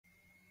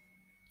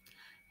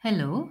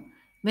Hello,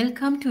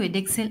 welcome to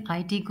Edexcel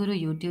IT Guru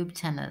YouTube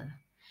channel.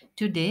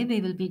 Today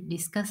we will be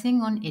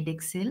discussing on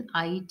Edexcel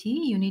IT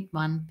Unit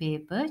 1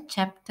 paper,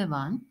 Chapter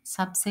 1,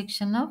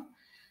 subsection of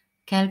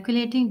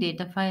calculating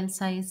data file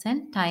size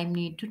and time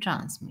need to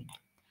transmit.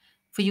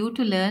 For you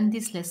to learn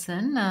this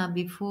lesson,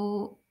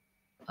 before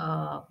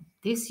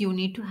this you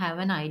need to have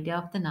an idea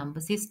of the number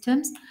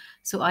systems.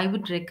 So I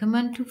would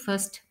recommend to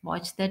first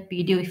watch that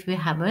video if you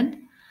haven't.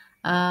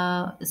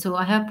 So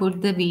I have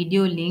put the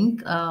video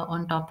link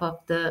on top of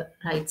the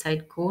right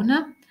side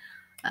corner.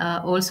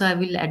 Also I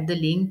will add the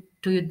link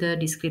to the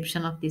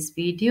description of this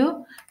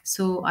video.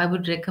 So I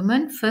would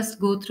recommend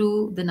first go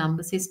through the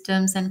number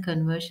systems and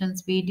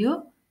conversions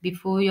video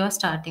before you are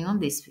starting on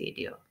this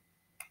video.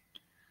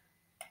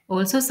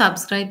 Also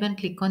subscribe and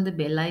click on the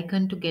bell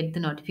icon to get the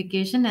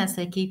notification as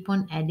I keep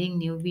on adding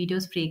new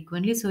videos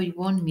frequently so you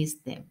won't miss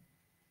them.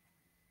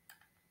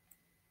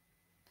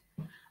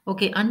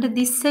 Okay, under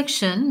this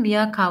section, we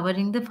are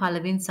covering the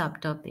following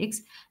subtopics: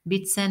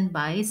 bits and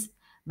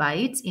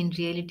bytes, in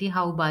reality,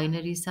 how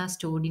binaries are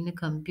stored in a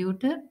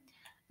computer,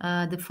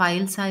 the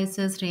file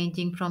sizes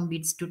ranging from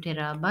bits to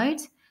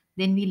terabytes.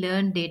 Then we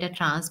learn data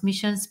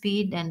transmission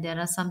speed, and there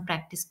are some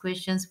practice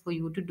questions for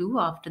you to do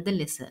after the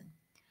lesson.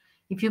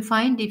 If you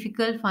find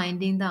difficult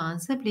finding the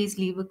answer, please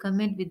leave a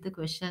comment with the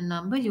question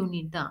number you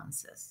need the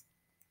answers.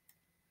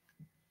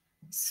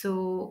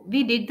 So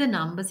we did the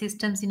number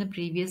systems in a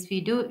previous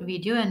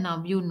video and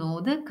now you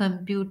know the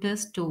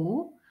computers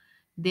store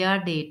their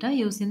data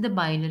using the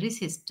binary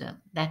system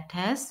that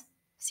has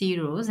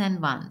zeros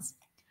and ones.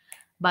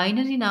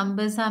 Binary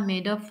numbers are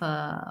made of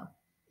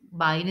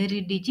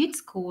binary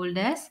digits called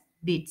as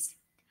bits.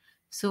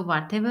 So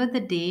whatever the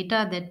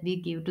data that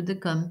we give to the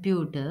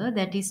computer,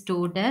 that is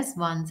stored as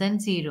ones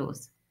and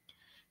zeros.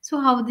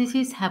 So how this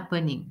is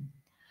happening?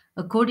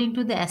 According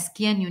to the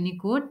ASCII and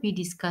Unicode we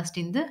discussed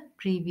in the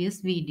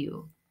previous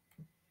video.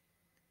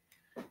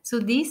 So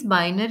these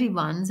binary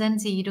ones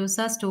and zeros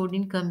are stored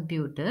in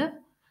computer.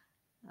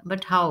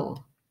 But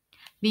how?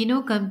 We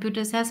know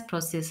computers has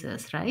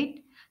processors, right?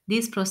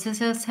 These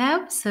processors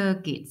have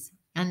circuits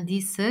and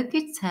these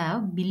circuits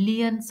have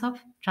billions of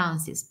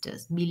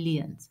transistors,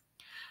 billions.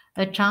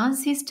 A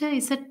transistor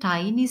is a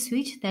tiny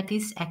switch that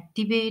is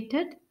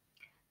activated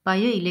by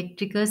a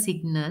electrical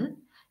signal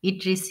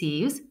it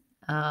receives.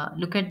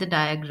 Look at the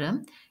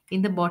diagram.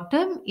 In the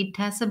bottom, it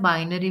has a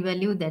binary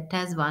value that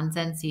has ones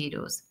and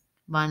zeros.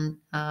 1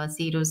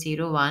 0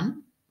 0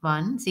 1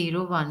 1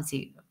 0 1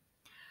 0.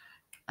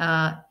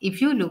 If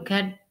you look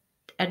at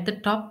the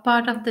top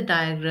part of the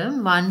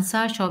diagram, ones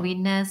are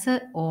shown as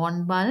a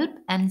on bulb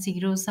and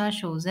zeros are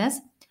shown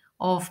as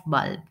off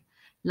bulb.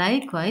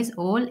 Likewise,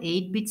 all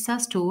 8 bits are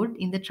stored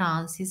in the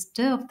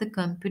transistor of the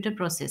computer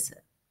processor.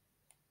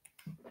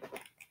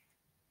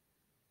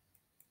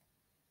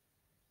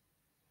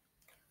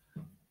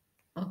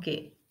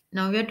 Okay,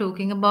 now we are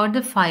talking about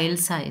the file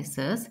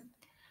sizes.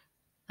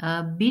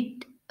 A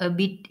bit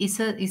is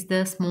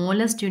the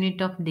smallest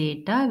unit of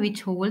data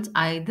which holds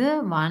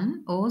either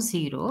 1 or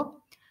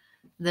 0.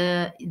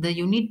 The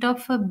unit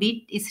of a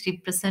bit is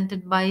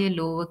represented by a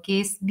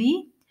lowercase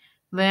b,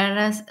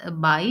 whereas a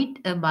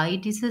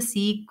byte is a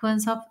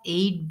sequence of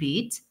 8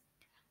 bits.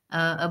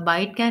 A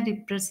byte can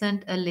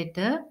represent a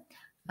letter,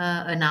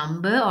 a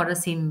number, or a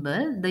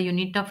symbol. The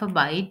unit of a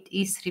byte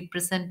is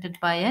represented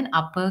by an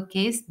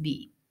uppercase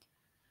b.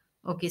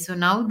 Okay, so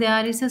now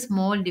there is a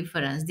small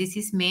difference. This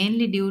is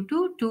mainly due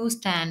to two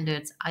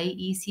standards,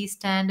 IEC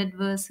standard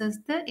versus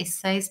the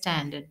SI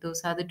standard.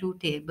 Those are the two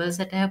tables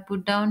that I have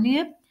put down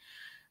here.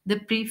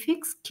 The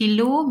prefix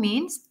kilo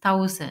means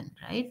thousand,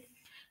 right?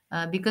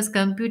 Because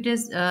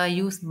computers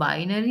use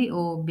binary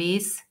or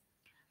base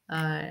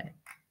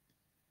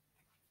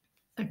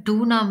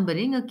two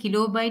numbering, a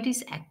kilobyte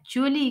is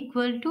actually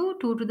equal to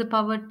 2 to the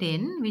power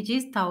 10, which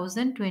is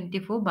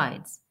 1024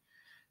 bytes.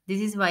 This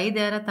is why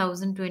there are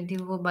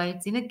 1024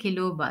 bytes in a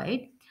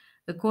kilobyte.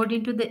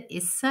 According to the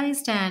SI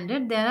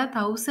standard, there are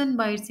 1000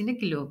 bytes in a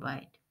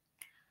kilobyte.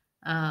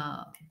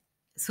 Uh,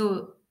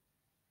 so,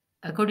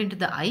 according to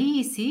the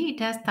IEC, it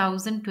has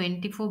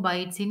 1024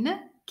 bytes in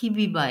a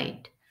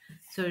kibibyte.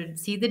 So,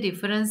 see the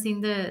difference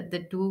in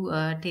the two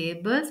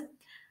tables.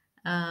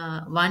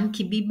 One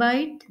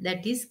kibibyte,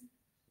 that is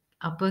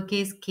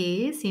uppercase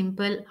K,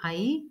 simple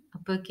I,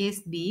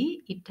 uppercase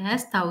B, it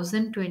has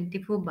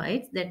 1024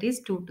 bytes, that is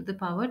 2 to the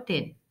power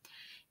 10.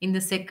 In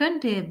the second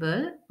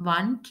table,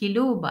 1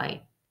 kilobyte,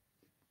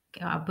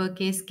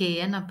 uppercase K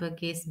and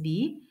uppercase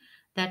B,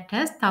 that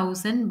has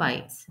 1000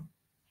 bytes.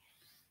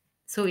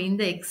 So in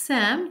the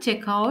exam,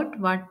 check out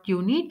what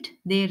unit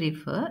they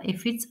refer.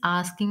 If it's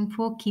asking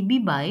for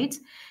kibibytes,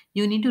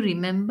 you need to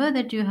remember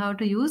that you have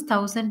to use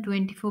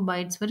 1024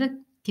 bytes for a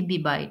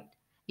kibibyte.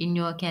 In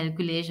your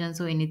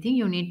calculations or anything,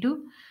 you need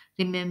to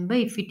remember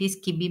if it is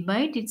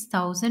kibibyte, it's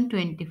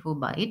 1024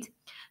 bytes.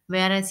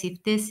 Whereas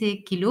if they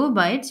say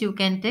kilobytes, you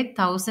can take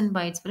 1000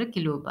 bytes for a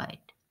kilobyte.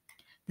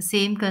 The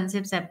same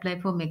concepts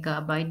apply for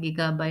megabyte,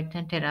 gigabyte,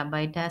 and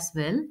terabyte as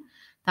well.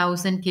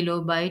 1000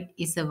 kilobyte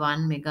is a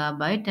 1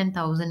 megabyte, and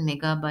 1000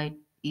 megabyte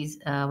is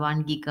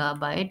 1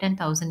 gigabyte and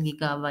 1000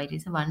 gigabyte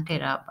is 1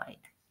 terabyte.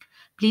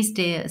 Please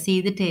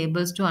see the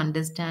tables to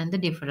understand the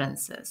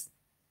differences.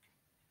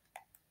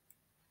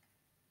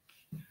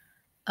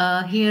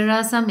 Here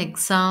are some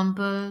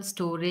example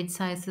storage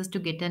sizes to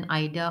get an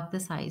idea of the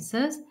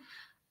sizes.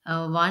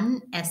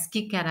 One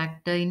ASCII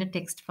character in a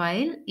text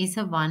file is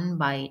a 1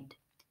 byte.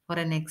 For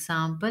an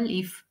example,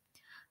 if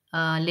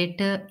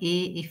letter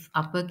A, if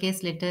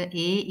uppercase letter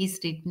A is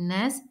written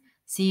as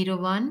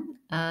 01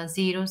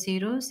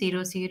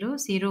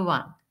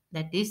 000001,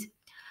 that is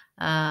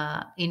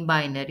in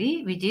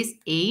binary, which is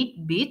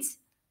 8 bits,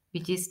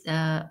 which is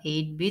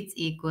 8 bits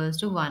equals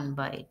to 1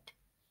 byte.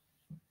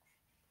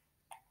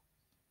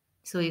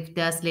 So if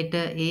there's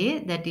letter A,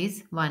 that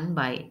is 1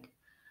 byte.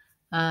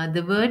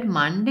 The word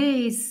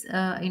Monday is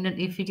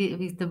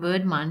if the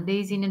word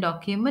Monday is in a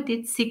document,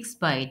 it's 6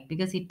 byte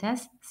because it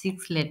has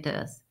 6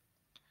 letters.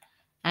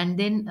 And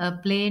then a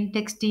plain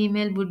text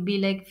email would be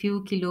like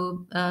few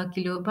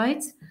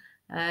kilobytes.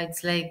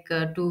 It's like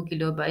 2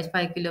 kilobytes,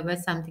 5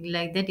 kilobytes, something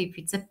like that. If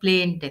it's a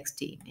plain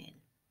text email.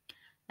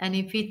 And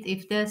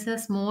if there's a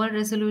small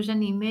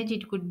resolution image,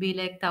 it could be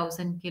like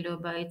 1000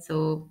 kilobytes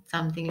or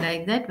something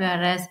like that.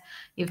 Whereas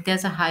if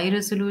there's a high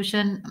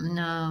resolution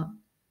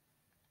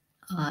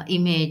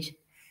image,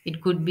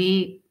 it could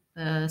be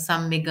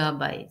some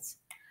megabytes.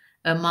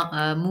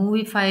 A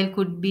movie file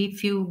could be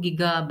few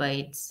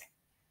gigabytes.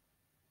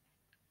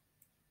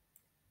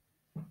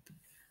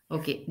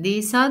 Okay,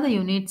 these are the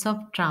units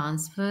of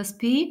transfer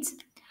speeds.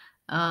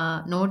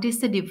 Notice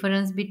the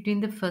difference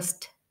between the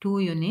first two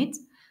units.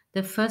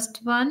 The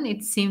first one,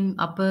 it's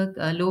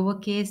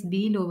lowercase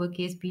b,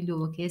 lowercase b,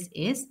 lowercase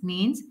s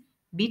means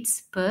bits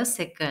per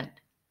second.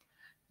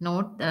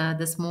 Note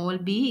the small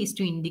b is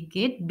to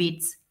indicate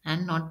bits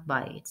and not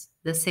bytes.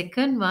 The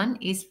second one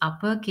is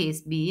uppercase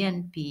b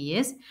and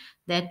ps,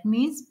 that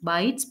means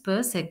bytes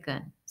per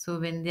second. So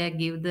when they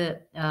give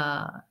the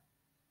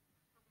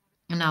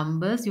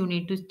numbers, you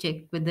need to check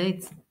whether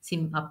it's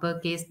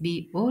uppercase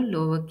b or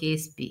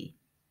lowercase b.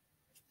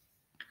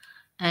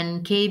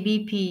 And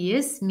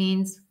kbps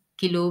means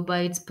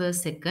kilobytes per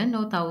second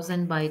or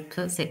 1000 bytes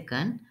per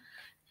second.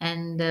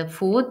 And the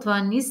fourth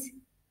one is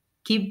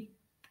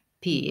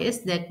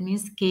kbps, that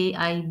means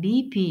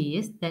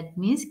kibps, that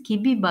means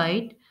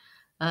kibibyte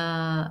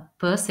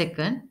per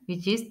second,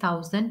 which is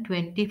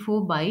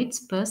 1024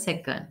 bytes per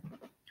second.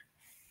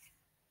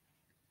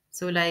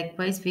 So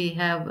likewise, we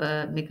have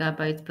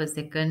megabytes per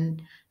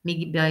second,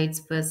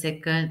 megabytes per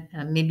second,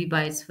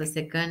 megabytes per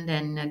second,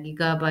 and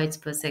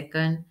gigabytes per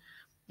second,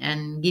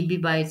 and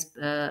gigabytes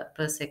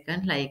per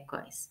second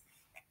likewise.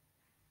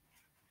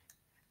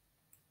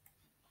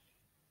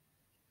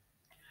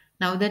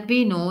 Now that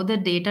we know the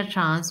data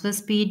transfer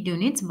speed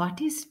units,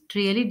 what is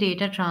really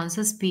data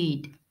transfer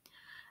speed?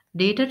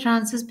 Data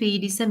transfer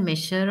speed is a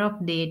measure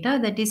of data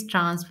that is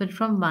transferred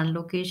from one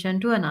location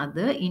to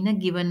another in a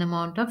given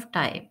amount of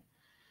time.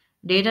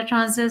 Data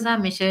transfers are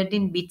measured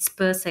in bits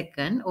per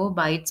second or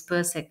bytes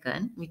per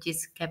second, which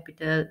is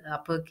capital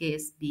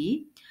uppercase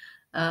B.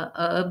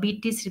 A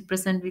bit is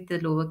represented with the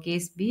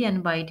lowercase b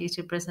and byte is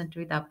represented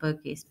with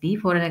uppercase b.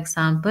 For an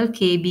example,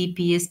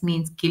 kbps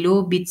means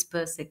kilobits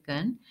per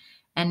second,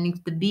 and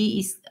if the b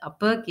is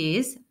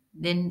uppercase,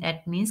 then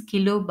that means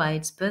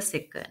kilobytes per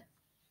second.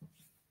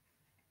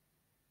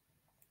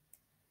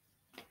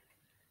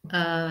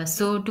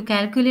 So to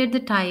calculate the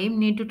time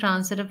need to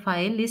transfer a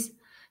file is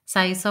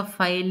size of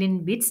file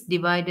in bits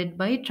divided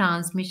by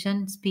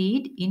transmission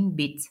speed in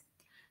bits.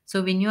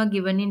 So when you are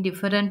given in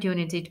different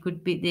units, it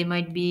could be they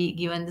might be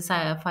given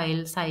the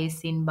file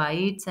size in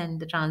bytes and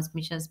the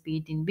transmission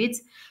speed in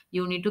bits.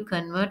 You need to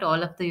convert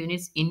all of the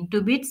units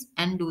into bits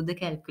and do the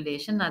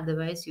calculation.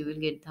 Otherwise, you will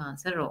get the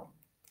answer wrong.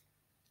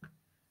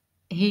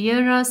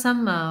 Here are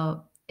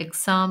some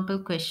example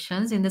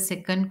questions. In the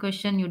second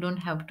question, you don't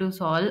have to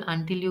solve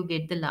until you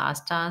get the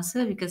last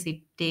answer because it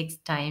takes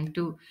time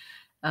to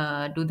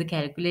do the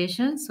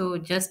calculation. So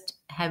just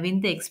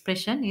having the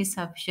expression is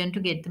sufficient to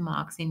get the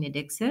marks in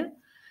Edexcel.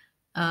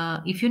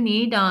 If you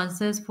need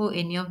answers for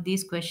any of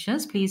these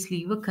questions, please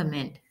leave a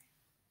comment.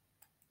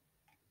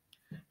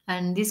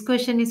 And this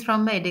question is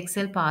from my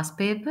Edexcel past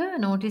paper.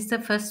 Notice the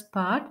first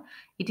part.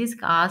 It is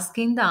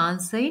asking the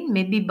answer in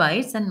maybe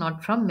bytes and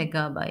not from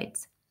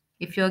megabytes.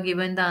 If you are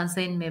given the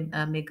answer in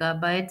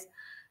megabytes,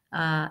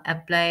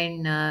 apply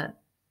in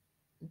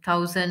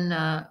 1000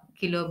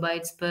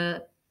 kilobytes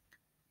per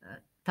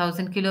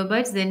 1000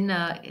 kilobytes, then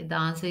the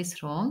answer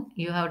is wrong.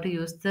 You have to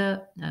use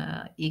the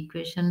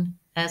equation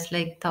as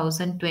like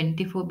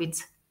 1024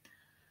 bits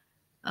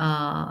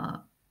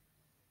for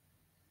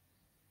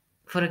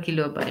a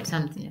kilobyte,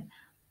 something.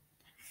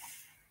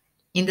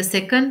 In the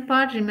second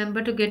part,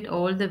 remember to get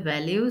all the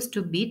values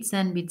to bits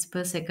and bits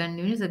per second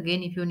units.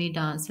 Again, if you need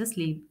answers,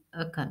 leave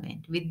a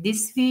comment. With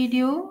this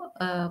video,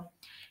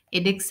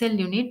 Edexcel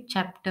unit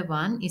chapter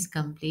 1 is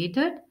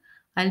completed.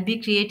 I'll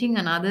be creating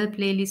another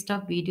playlist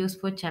of videos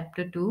for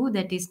chapter 2,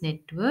 that is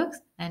networks,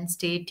 and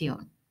stay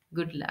tuned.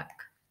 Good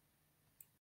luck.